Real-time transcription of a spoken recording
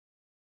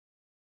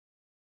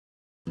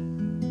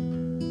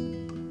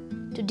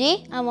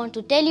Today, I want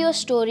to tell you a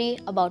story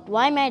about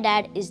why my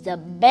dad is the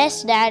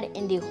best dad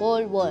in the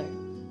whole world.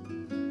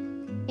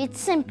 It's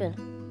simple.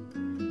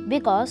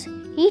 Because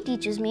he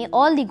teaches me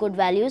all the good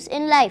values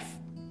in life.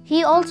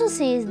 He also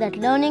says that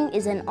learning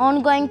is an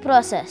ongoing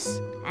process.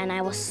 And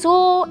I was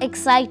so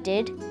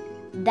excited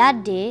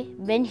that day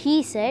when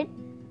he said,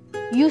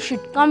 "You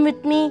should come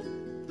with me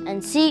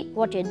and see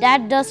what your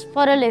dad does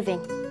for a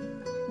living."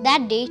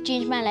 That day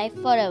changed my life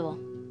forever.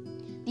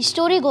 The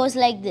story goes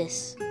like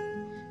this.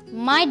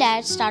 My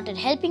dad started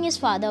helping his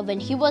father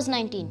when he was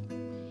 19.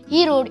 He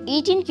rode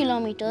 18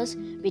 kilometers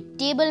with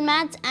table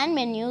mats and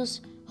menus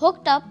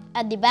hooked up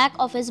at the back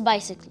of his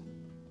bicycle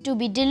to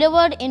be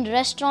delivered in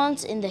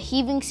restaurants in the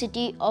heaving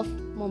city of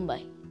Mumbai.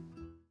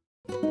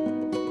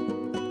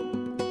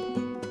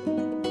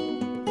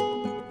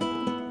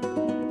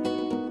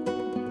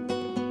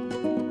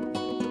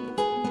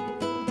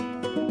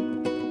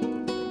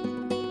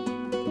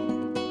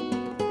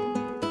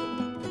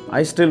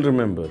 I still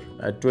remember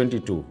at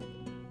 22,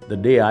 the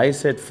day I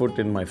set foot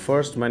in my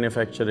first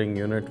manufacturing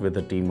unit with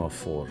a team of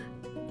 4.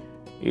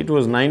 It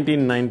was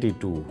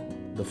 1992,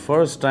 the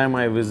first time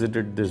I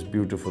visited this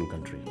beautiful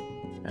country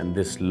and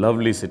this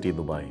lovely city,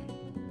 Dubai,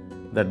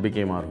 that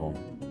became our home.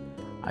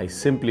 I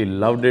simply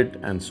loved it,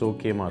 and so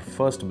came our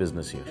first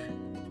business here.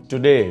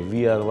 Today,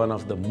 we are one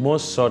of the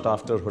most sought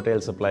after hotel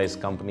supplies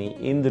company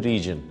in the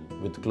region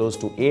with close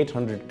to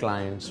 800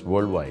 clients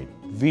worldwide.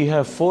 We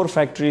have 4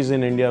 factories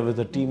in India with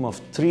a team of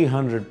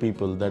 300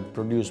 people that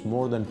produce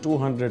more than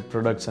 200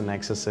 products and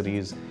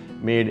accessories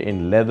made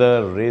in leather,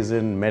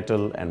 resin,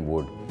 metal and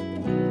wood.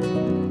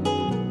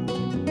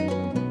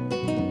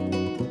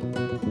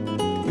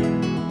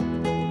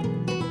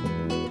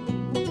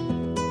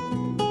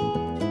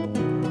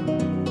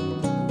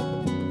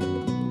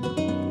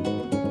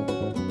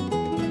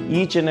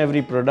 Each and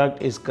every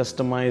product is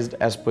customized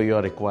as per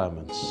your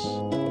requirements.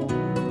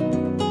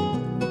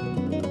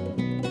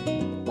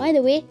 By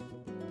the way,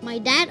 my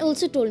dad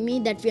also told me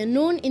that we are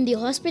known in the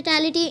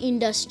hospitality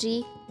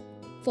industry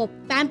for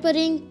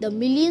pampering the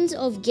millions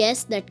of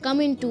guests that come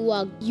into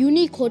our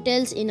unique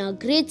hotels in our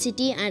great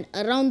city and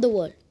around the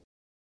world.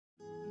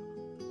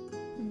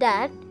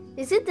 Dad,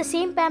 is it the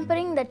same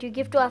pampering that you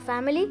give to our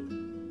family?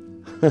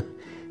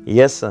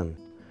 Yes, son.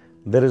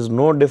 There is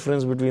no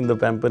difference between the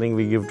pampering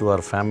we give to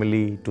our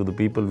family, to the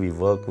people we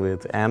work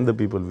with, and the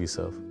people we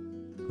serve.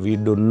 We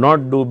do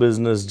not do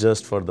business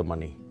just for the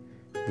money.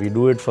 We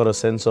do it for a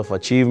sense of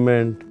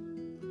achievement,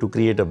 to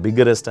create a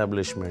bigger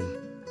establishment.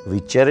 We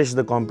cherish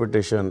the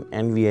competition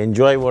and we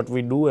enjoy what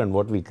we do and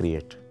what we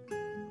create.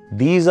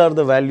 These are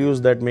the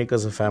values that make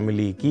us a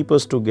family, keep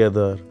us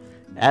together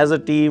as a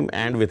team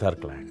and with our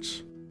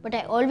clients. But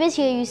I always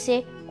hear you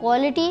say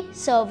quality,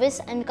 service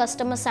and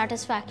customer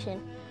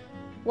satisfaction.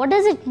 What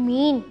does it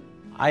mean?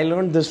 I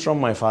learned this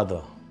from my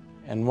father,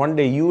 and one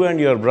day you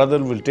and your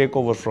brother will take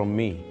over from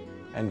me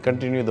and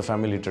continue the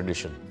family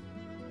tradition.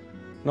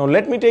 Now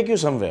let me take you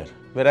somewhere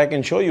where I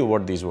can show you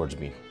what these words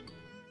mean.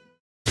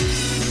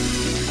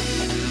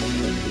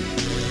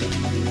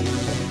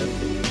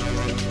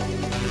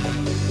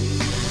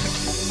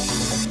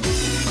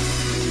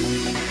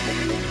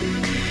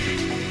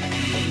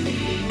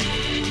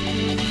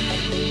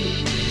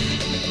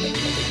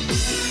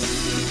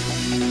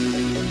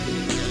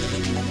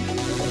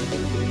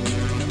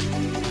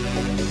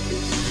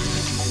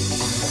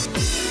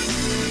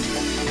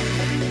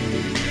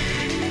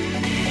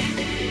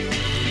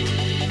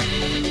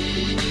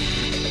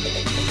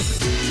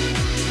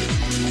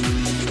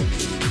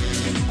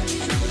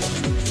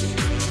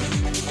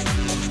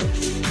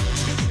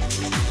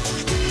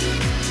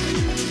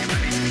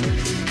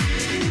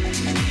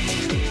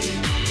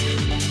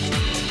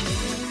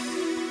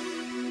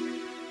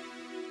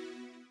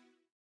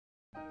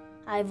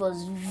 I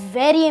was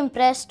very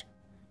impressed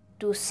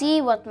to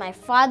see what my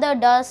father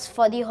does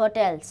for the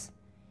hotels.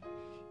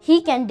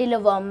 He can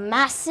deliver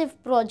massive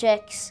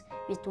projects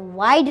with a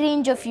wide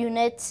range of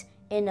units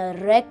in a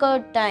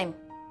record time.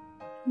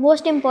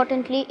 Most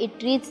importantly, it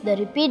treats the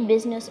repeat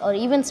business or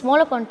even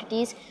smaller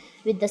quantities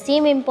with the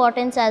same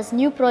importance as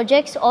new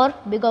projects or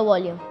bigger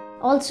volume.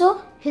 Also,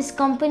 his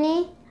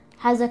company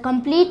has a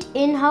complete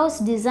in-house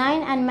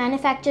design and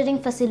manufacturing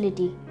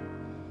facility.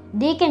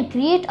 They can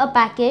create a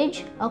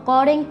package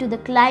according to the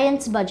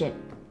client's budget.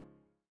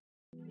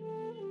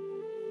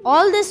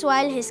 All this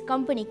while his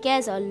company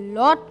cares a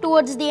lot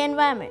towards the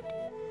environment,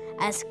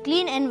 as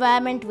clean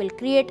environment will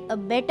create a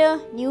better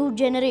new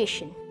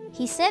generation.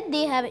 He said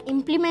they have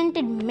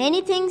implemented many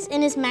things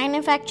in his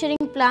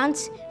manufacturing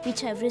plants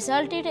which have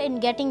resulted in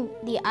getting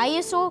the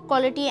ISO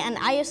quality and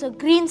ISO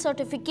green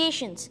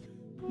certifications.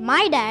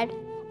 My dad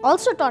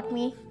also taught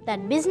me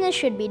that business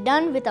should be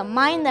done with a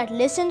mind that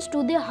listens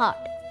to the heart.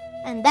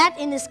 And that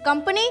in his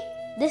company,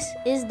 this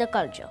is the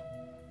culture.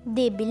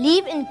 They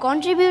believe in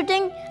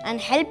contributing and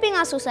helping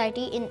our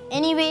society in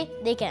any way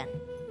they can.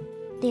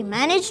 They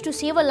managed to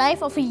save a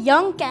life of a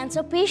young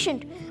cancer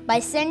patient by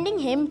sending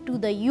him to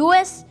the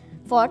US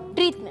for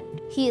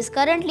treatment. He is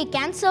currently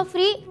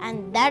cancer-free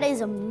and that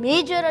is a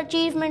major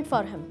achievement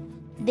for him.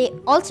 They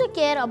also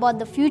care about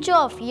the future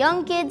of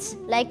young kids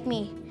like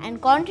me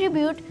and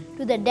contribute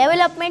to the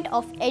development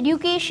of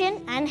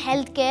education and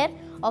healthcare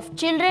of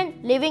children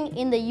living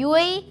in the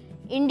UAE,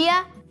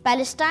 India,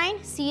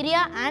 Palestine,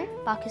 Syria and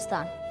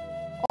Pakistan.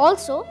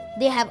 Also,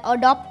 they have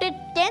adopted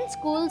 10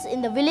 schools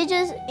in the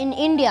villages in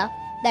India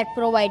that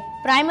provide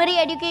primary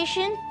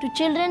education to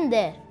children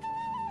there.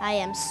 I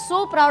am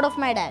so proud of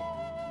my dad.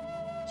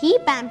 He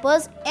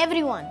pampers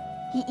everyone.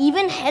 He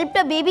even helped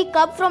a baby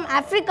cub from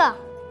Africa.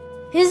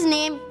 His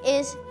name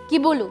is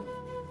Kibulu.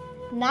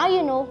 Now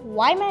you know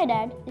why my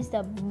dad is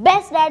the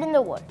best dad in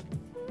the world.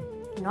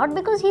 Not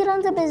because he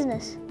runs a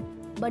business,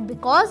 but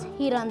because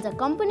he runs a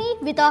company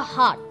with a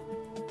heart.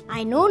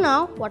 I know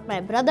now what my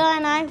brother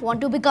and I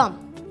want to become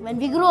when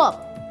we grow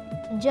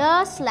up.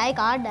 Just like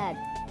our dad,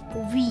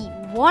 we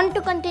want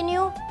to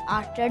continue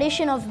our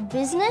tradition of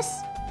business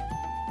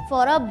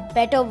for a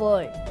better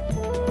world.